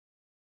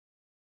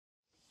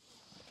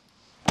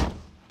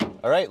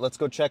All right, let's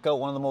go check out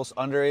one of the most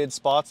underrated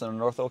spots in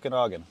North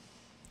Okanagan.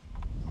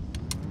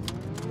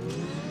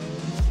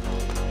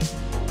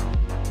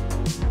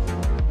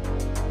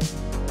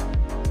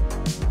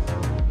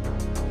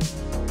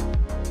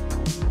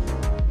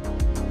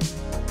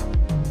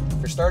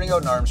 If you're starting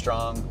out in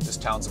Armstrong, this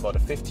town's about a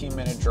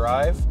 15-minute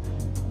drive.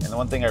 And the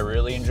one thing I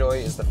really enjoy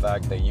is the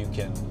fact that you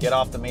can get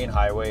off the main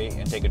highway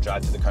and take a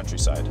drive to the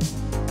countryside.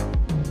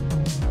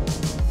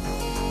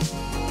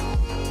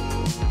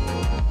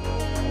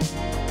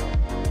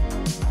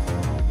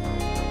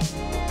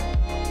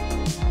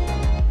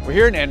 We're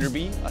here in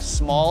Enderby, a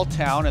small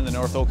town in the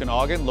North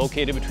Okanagan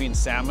located between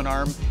Salmon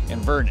Arm and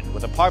Vernon,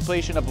 with a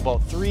population of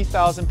about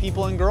 3,000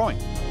 people and growing.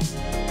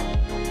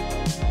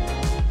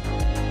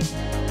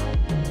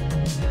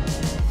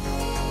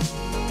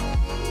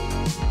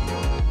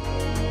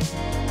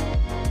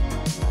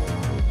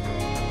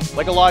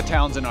 Like a lot of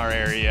towns in our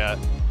area,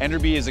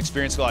 Enderby has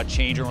experienced a lot of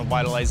change and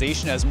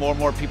revitalization as more and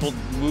more people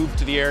move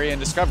to the area and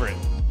discover it.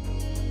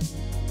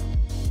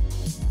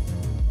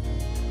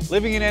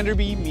 Living in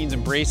Enderby means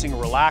embracing a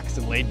relaxed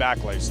and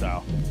laid-back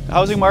lifestyle. The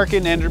housing market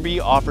in Enderby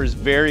offers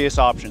various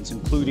options,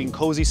 including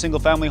cozy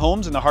single-family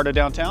homes in the heart of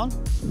downtown,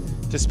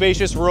 to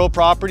spacious rural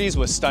properties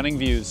with stunning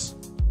views.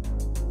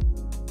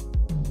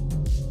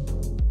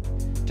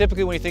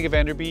 Typically, when you think of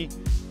Enderby,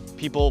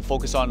 people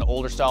focus on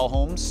older style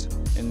homes,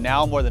 and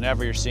now more than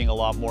ever, you're seeing a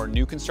lot more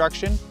new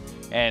construction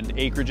and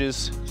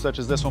acreages such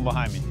as this one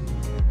behind me.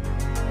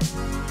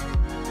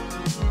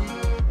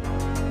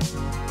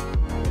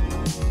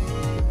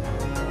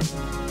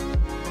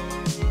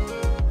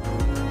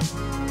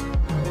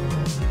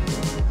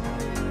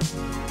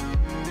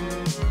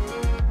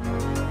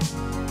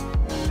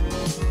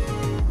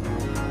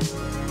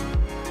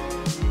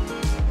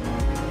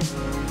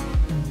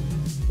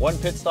 One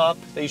pit stop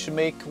that you should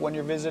make when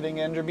you're visiting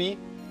Enderby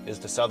is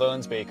to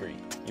Sutherland's Bakery.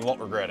 You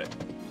won't regret it.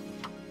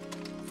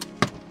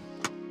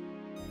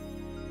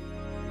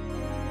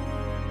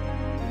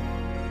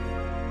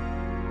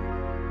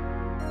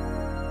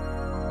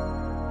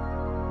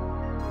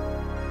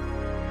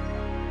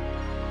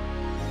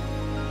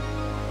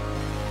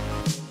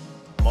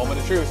 Moment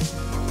of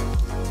truth.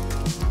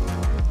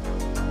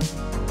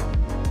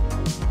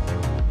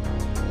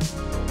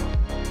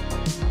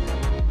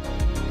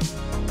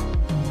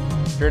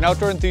 If you're an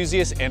outdoor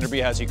enthusiast,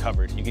 Enderby has you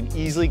covered. You can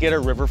easily get a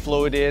river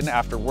float in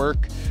after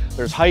work.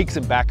 There's hikes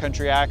and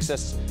backcountry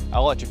access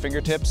all at your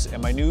fingertips,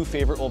 and my new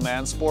favorite old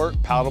man sport,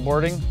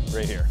 paddleboarding,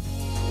 right here.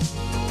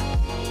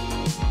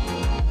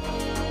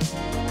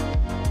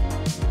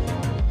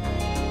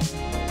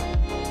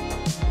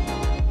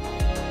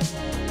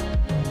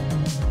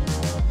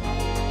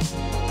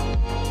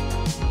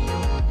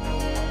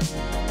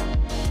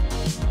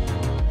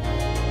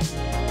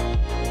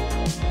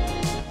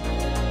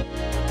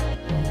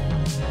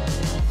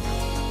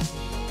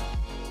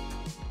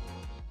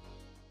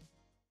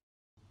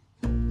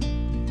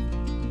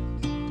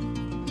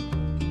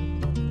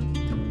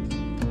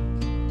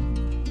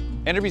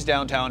 Enderby's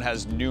downtown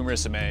has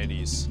numerous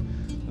amenities.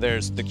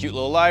 There's the cute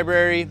little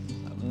library,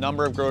 a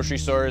number of grocery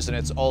stores, and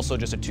it's also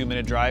just a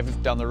 2-minute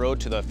drive down the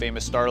road to the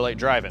famous Starlight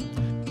Drive-In.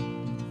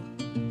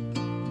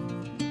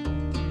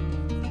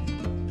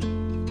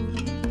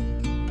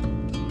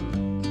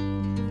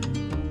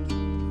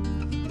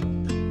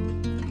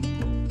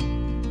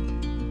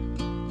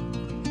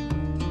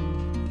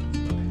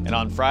 And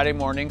on Friday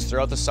mornings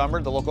throughout the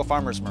summer, the local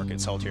farmers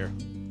market's held here.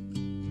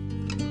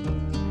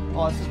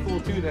 Oh, this is cool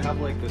too, to have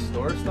like the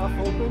store stuff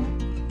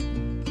open.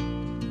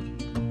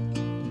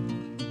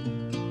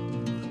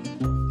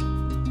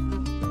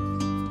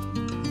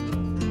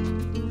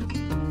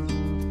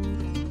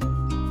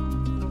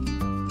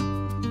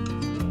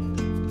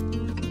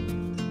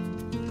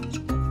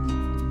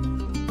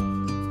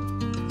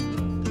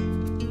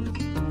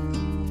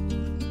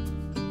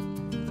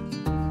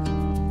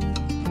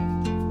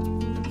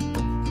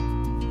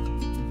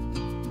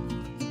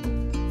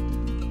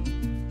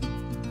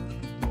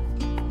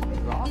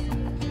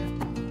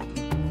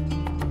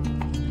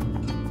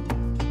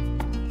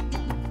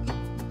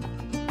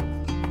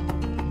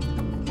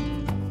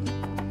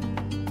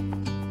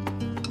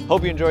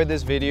 Hope you enjoyed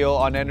this video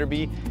on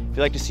Enderby. If you'd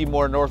like to see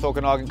more North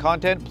Okanagan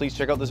content, please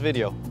check out this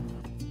video.